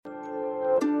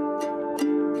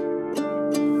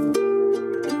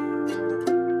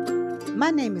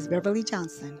My name is Beverly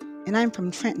Johnson, and I'm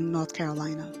from Trenton, North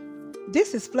Carolina.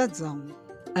 This is Flood Zone,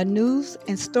 a news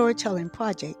and storytelling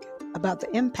project about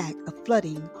the impact of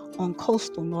flooding on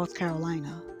coastal North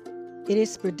Carolina. It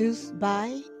is produced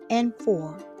by and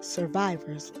for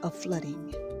survivors of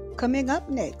flooding. Coming up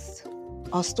next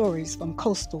are stories from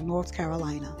coastal North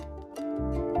Carolina.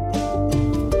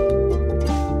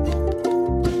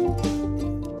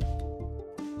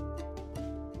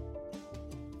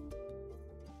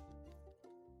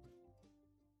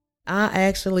 I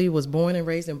actually was born and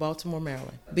raised in Baltimore,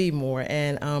 Maryland, Beemore,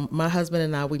 and my husband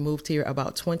and I, we moved here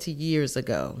about 20 years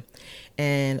ago,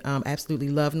 and absolutely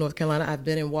love North Carolina. I've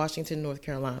been in Washington, North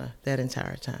Carolina that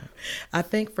entire time. I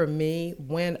think for me,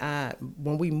 when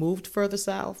we moved further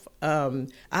south,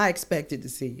 I expected to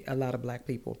see a lot of black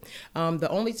people. The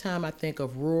only time I think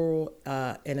of rural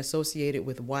and associated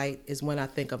with white is when I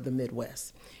think of the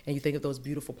Midwest. And you think of those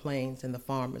beautiful plains and the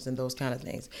farmers and those kind of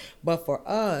things. But for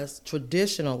us,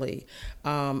 traditionally,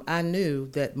 I knew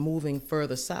that moving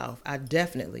further south, I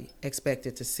definitely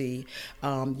expected to see,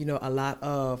 a lot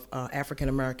of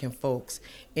African-American folks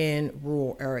in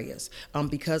rural areas.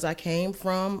 Because I came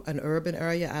from an urban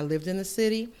area, I lived in the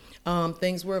city,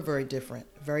 things were very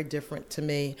different to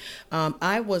me.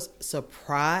 I was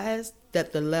surprised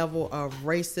that the level of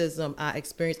racism I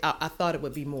experienced, I thought it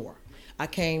would be more. I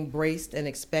came braced and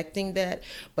expecting that,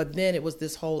 but then it was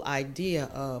this whole idea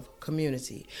of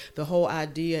community. The whole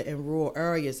idea in rural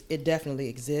areas, it definitely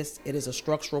exists. It is a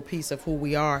structural piece of who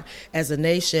we are as a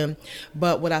nation.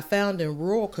 But what I found in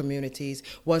rural communities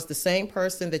was the same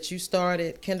person that you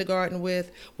started kindergarten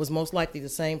with was most likely the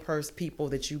same people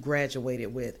that you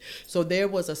graduated with. So there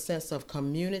was a sense of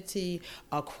community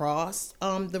across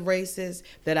the races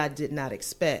that I did not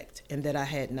expect and that I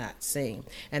had not seen.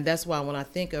 And that's why when I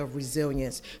think of resilience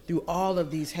through all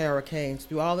of these hurricanes,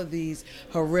 through all of these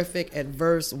horrific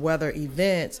adverse weather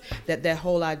events, that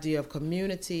whole idea of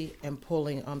community and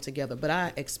pulling together. But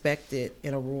I expected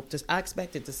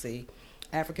to see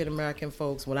African American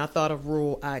folks. When I thought of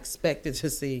rural, I expected to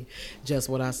see just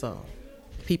what I saw.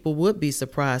 People would be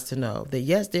surprised to know that,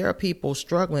 yes, there are people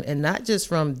struggling, and not just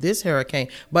from this hurricane,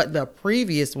 but the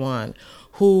previous one,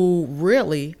 who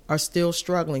really are still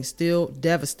struggling, still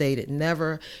devastated,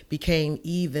 never became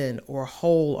even or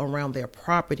whole around their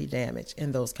property damage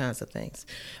and those kinds of things.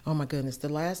 Oh my goodness, the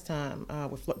last time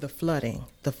with the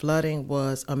flooding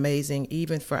was amazing,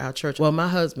 even for our church. Well, my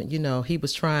husband, he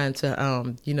was trying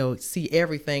to, see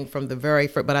everything from the very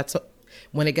first, but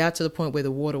when it got to the point where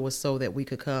the water was so that we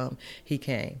could come, he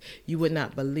came. You would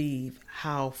not believe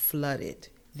how flooded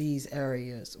these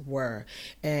areas were.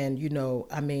 And,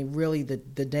 really the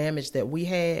damage that we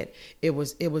had, it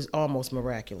was almost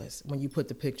miraculous when you put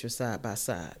the pictures side by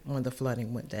side when the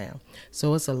flooding went down.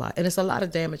 So it's a lot. And it's a lot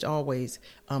of damage always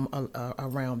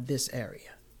around this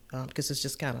area because it's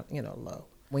just kind of, low.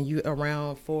 When you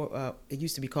around it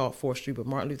used to be called 4th Street, but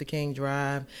Martin Luther King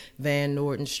Drive, Van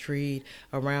Norton Street,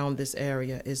 around this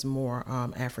area is more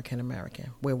African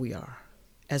American, where we are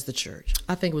as the church.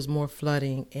 I think it was more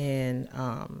flooding in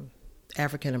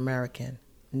African American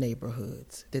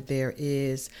neighborhoods. That there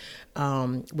is,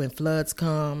 when floods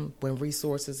come, when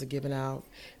resources are given out,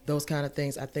 those kind of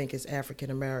things, I think is African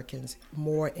Americans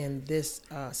more in this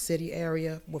city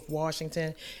area with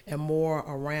Washington and more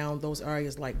around those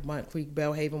areas like Bunt Creek,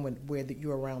 Belhaven, where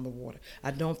you're around the water.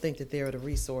 I don't think that there are the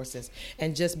resources.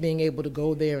 And just being able to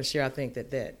go there and share, I think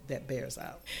that bears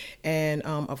out. And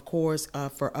of course,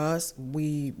 for us,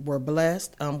 we were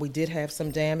blessed. We did have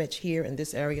some damage here in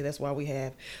this area. That's why we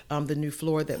have the new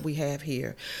floor that we have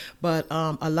here. But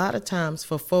a lot of times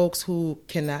for folks who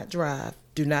cannot drive,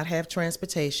 do not have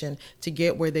transportation to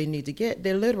get where they need to get,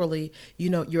 they're literally,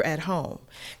 you're at home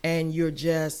and you're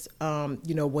just,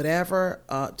 whatever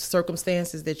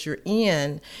circumstances that you're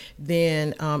in,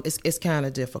 then it's kind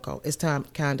of difficult. It's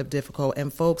kind of difficult.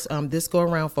 And folks, this go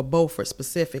around for Beaufort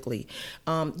specifically,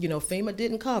 FEMA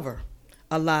didn't cover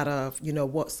a lot of,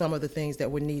 what some of the things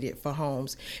that were needed for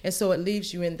homes. And so it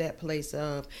leaves you in that place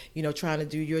of, trying to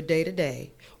do your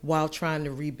day-to-day while trying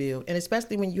to rebuild. And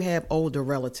especially when you have older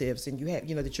relatives and you have,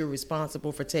 that you're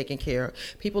responsible for taking care of.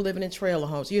 People living in trailer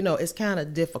homes, it's kind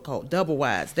of difficult, double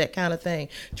wides, that kind of thing.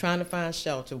 Trying to find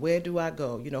shelter. Where do I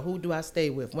go? Who do I stay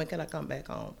with? When can I come back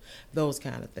home? Those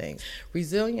kind of things.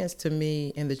 Resilience to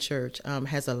me in the church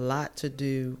has a lot to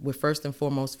do with, first and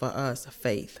foremost for us,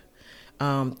 faith.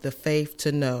 The faith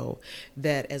to know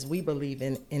that as we believe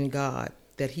in God,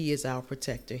 that He is our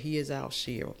protector, He is our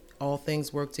shield. All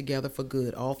things work together for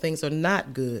good. All things are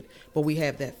not good, but we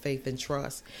have that faith and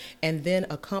trust. And then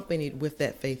accompanied with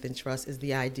that faith and trust is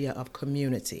the idea of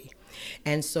community.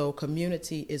 And so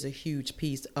community is a huge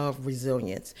piece of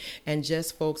resilience. And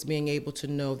just folks being able to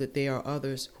know that there are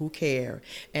others who care,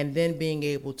 and then being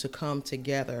able to come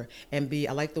together and be,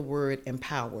 I like the word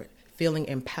empowered, feeling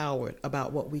empowered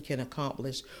about what we can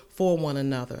accomplish for one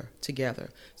another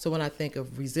together. So when I think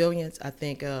of resilience, I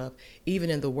think of, even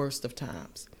in the worst of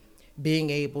times, being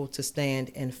able to stand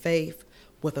in faith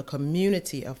with a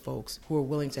community of folks who are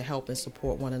willing to help and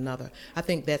support one another. I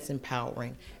think that's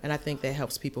empowering, and I think that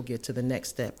helps people get to the next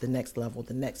step, the next level,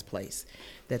 the next place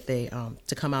that they,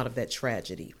 to come out of that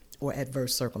tragedy or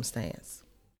adverse circumstance.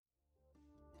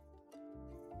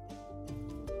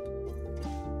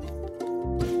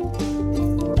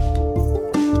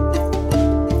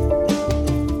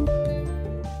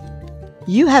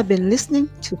 You have been listening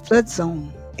to Flood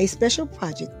Zone, a special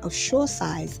project of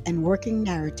Shoresides and Working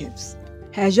Narratives.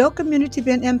 Has your community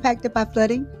been impacted by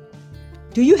flooding?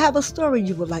 Do you have a story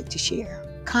you would like to share?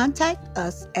 Contact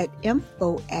us at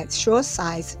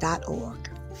info@shoresides.org.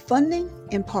 Funding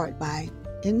in part by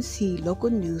NC Local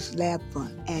News Lab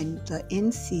Fund and the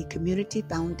NC Community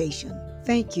Foundation.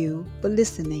 Thank you for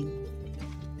listening.